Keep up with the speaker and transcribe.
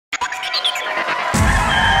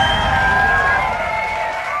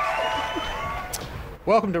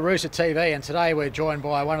Welcome to RoosterTV, and today we're joined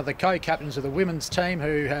by one of the co-captains of the women's team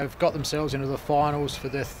who have got themselves into the finals for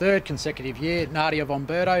their third consecutive year, Nadia Von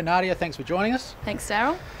Bertouch. Nadia, thanks for joining us. Thanks,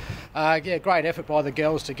 Darryl. Yeah, great effort by the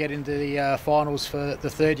girls to get into the finals for the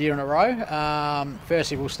third year in a row.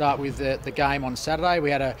 Firstly, we'll start with the game on Saturday. We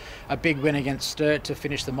had a big win against Sturt to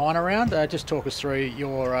finish the minor round. Just talk us through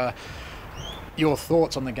your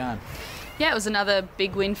thoughts on the game. Yeah, it was another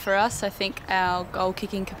big win for us. I think our goal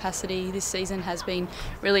kicking capacity this season has been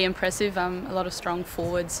really impressive. A lot of strong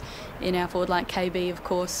forwards in our forward line. KB, of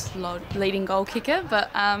course, leading goal kicker. But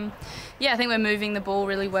yeah, I think we're moving the ball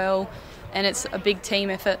really well, and it's a big team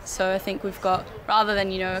effort. So I think we've got, rather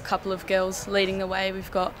than a couple of girls leading the way, we've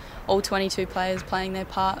got all 22 players playing their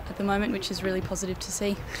part at the moment, which is really positive to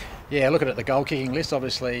see. Yeah, looking at the goal kicking list,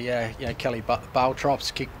 obviously, Kelly Baltrop's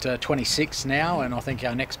kicked 26 now, and I think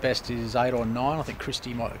our next best is 8 or 9. I think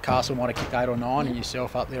Castle might have kicked 8 or 9, and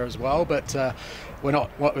yourself up there as well. But we're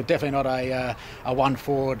definitely not a one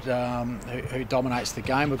forward who dominates the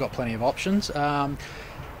game. We've got plenty of options.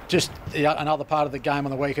 Just another part of the game on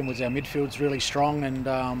the weekend was our midfield's really strong,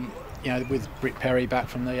 and with Britt Perry back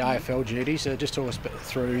from the AFL duties. So just talk us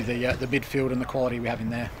through the midfield and the quality we have in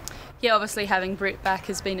there. Yeah, obviously having Britt back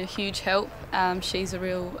has been a huge help. She's a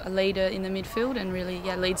leader in the midfield and really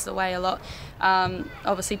leads the way a lot.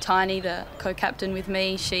 Obviously Tiny, the co-captain with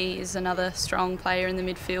me, she is another strong player in the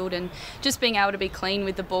midfield, and just being able to be clean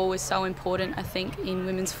with the ball is so important, I think, in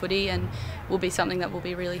women's footy, and will be something that will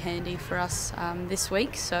be really handy for us this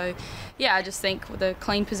week. So yeah, I just think the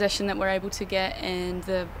clean possession that we're able to get and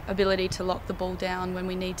the ability to lock the ball down when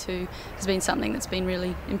we need to has been something that's been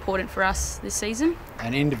really important for us this season.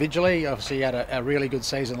 And individually, obviously you had a really good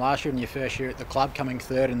season last year in your first year at the club, coming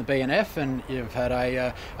third in the BNF, and you've had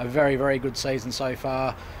a very, very good season so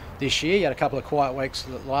far this year. You had a couple of quiet weeks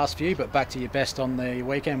the last few, but back to your best on the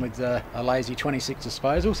weekend with a lazy 26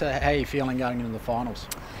 disposal. So how are you feeling going into the finals?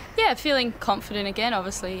 Yeah, feeling confident again.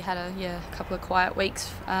 Obviously had a couple of quiet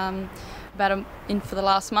weeks in for the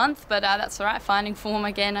last month, but that's all right, finding form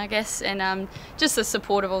again, I guess, and just the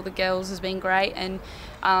support of all the girls has been great, and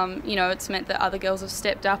it's meant that other girls have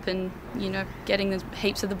stepped up and getting the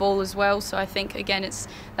heaps of the ball as well. So I think again it's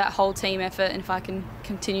that whole team effort, and if I can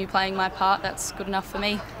continue playing my part, that's good enough for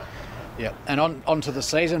me. Yeah, and on to the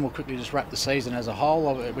season. We'll quickly just wrap the season as a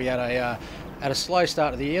whole. We had a slow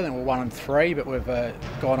start of the year, then we're 1-3, but we've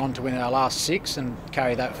gone on to win our last 6 and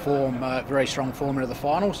carry that form, very strong form, into the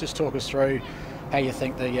finals. Just talk us through how you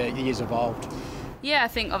think the year's evolved. Yeah, I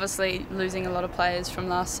think obviously losing a lot of players from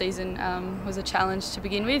last season was a challenge to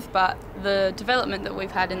begin with, but the development that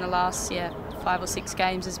we've had in the last 5 or 6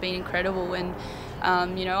 games has been incredible, and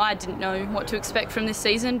I didn't know what to expect from this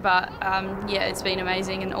season, but it's been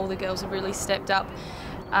amazing, and all the girls have really stepped up.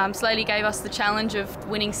 Slaley gave us the challenge of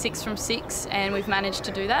winning 6 from 6, and we've managed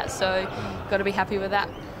to do that, so got to be happy with that.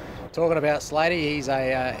 Talking about Sladey, he's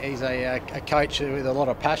a coach with a lot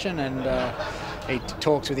of passion, and he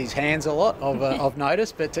talks with his hands a lot, I've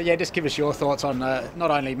noticed. But just give us your thoughts on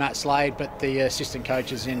not only Matt Slade, but the assistant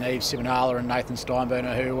coaches in Eve Simonala and Nathan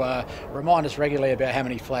Steinberner, who remind us regularly about how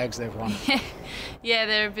many flags they've won. Yeah,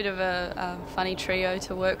 they're a bit of a funny trio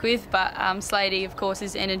to work with, but Sladey, of course,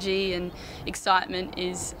 his energy and excitement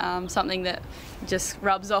is something that just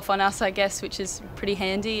rubs off on us, I guess, which is pretty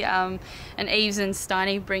handy. And Eves and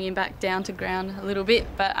Steiny bring him back down to ground a little bit,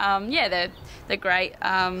 but they're great.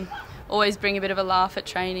 Always bring a bit of a laugh at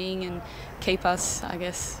training and keep us, I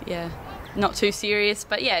guess, not too serious.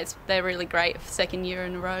 But they're really great. Second year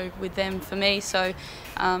in a row with them for me. So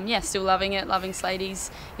still loving it, loving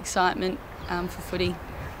Sladey's excitement for footy.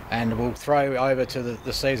 And we'll throw over to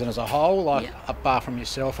the season as a whole, apart from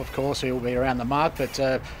yourself, of course, who will be around the mark,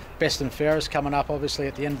 but best and fairest coming up, obviously,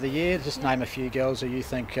 at the end of the year. Just name a few girls who you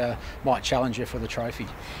think might challenge you for the trophy.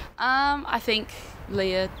 I think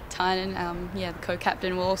Leah Tynan, the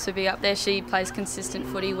co-captain, will also be up there. She plays consistent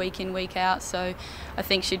footy week in, week out, so I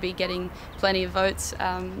think she'd be getting plenty of votes.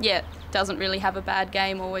 Doesn't really have a bad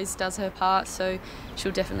game, always does her part, so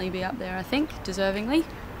she'll definitely be up there, I think, deservingly.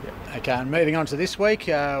 Okay, and moving on to this week,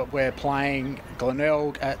 we're playing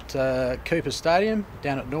Glenelg at Cooper Stadium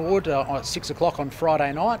down at Norwood at 6 o'clock on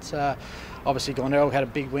Friday night. Obviously Glenelg had a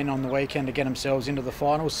big win on the weekend to get themselves into the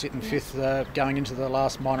finals, sitting 5th going into the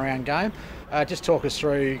last minor round game. Just talk us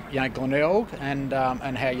through Glenelg and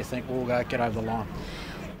how you think we'll get over the line.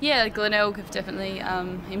 Yeah, Glenelg have definitely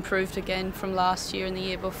improved again from last year and the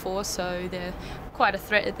year before, so they're quite a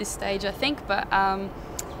threat at this stage, I think. But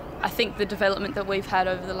I think the development that we've had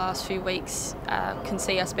over the last few weeks can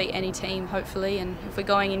see us beat any team, hopefully, and if we're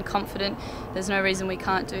going in confident, there's no reason we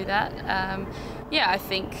can't do that. Yeah, I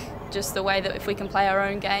think just the way that if we can play our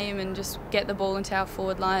own game and just get the ball into our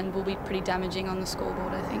forward line will be pretty damaging on the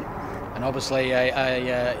scoreboard, I think. And obviously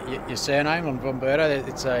your surname, Von Bertouch,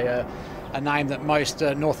 it's a name that most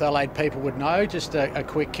North Adelaide people would know. Just a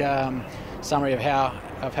quick summary of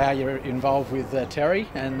how you're involved with Terry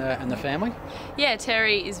and the family. Yeah,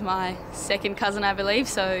 Terry is my second cousin, I believe,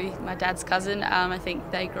 so my dad's cousin. I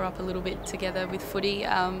think they grew up a little bit together with footy.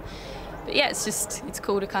 But yeah, it's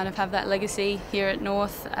cool to kind of have that legacy here at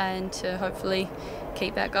North and to hopefully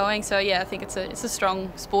keep that going. So yeah, I think it's a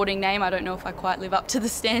strong sporting name. I don't know if I quite live up to the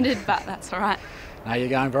standard, but that's all right. No, you're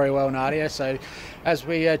going very well, Nadia. So, as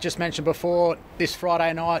we just mentioned before, this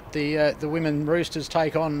Friday night the women Roosters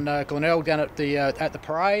take on Glenelg down at the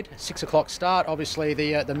parade. 6 o'clock start. Obviously,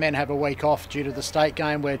 the men have a week off due to the state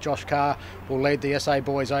game, where Josh Carr will lead the SA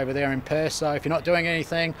boys over there in Perth. So, if you're not doing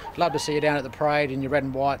anything, love to see you down at the parade in your red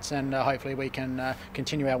and whites, and hopefully we can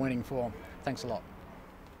continue our winning form. Thanks a lot.